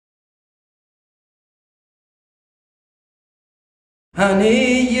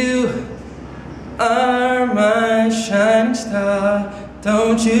Honey, you are my shining star.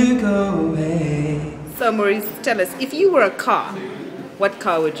 Don't you go away. So Maurice, tell us, if you were a car, what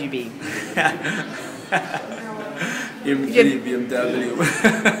car would you be? BMW.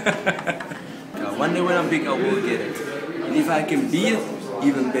 One day when I'm big, I will get it. And if I can be it,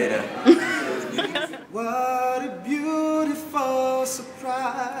 even better. What a beautiful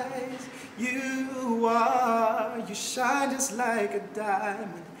surprise you are. You shine just like a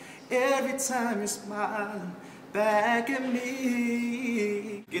diamond every time you smile back at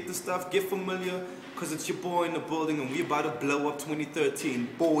me. Get the stuff, get familiar, cause it's your boy in the building and we about to blow up 2013.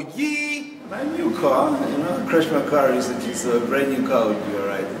 Boy, yee! My new car, you know, I crashed my car recently, so a brand new car would be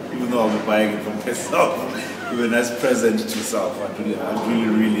alright. Even though I'll be buying it for myself. Even a nice present to yourself. I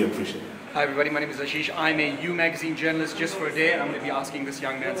really appreciate it. Hi everybody, my name is Ashish. I'm a U Magazine journalist just for a day and I'm going to be asking this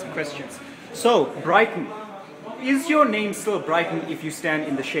young man some questions. So, Brighton. Is your name still Brighton if you stand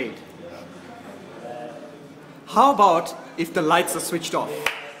in the shade? How about if the lights are switched off?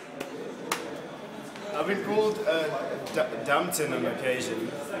 I've been called Dumpton on occasion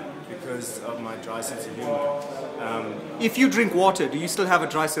because of my dry sense of humor. If you drink water, do you still have a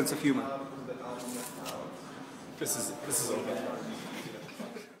dry sense of humor? This is over.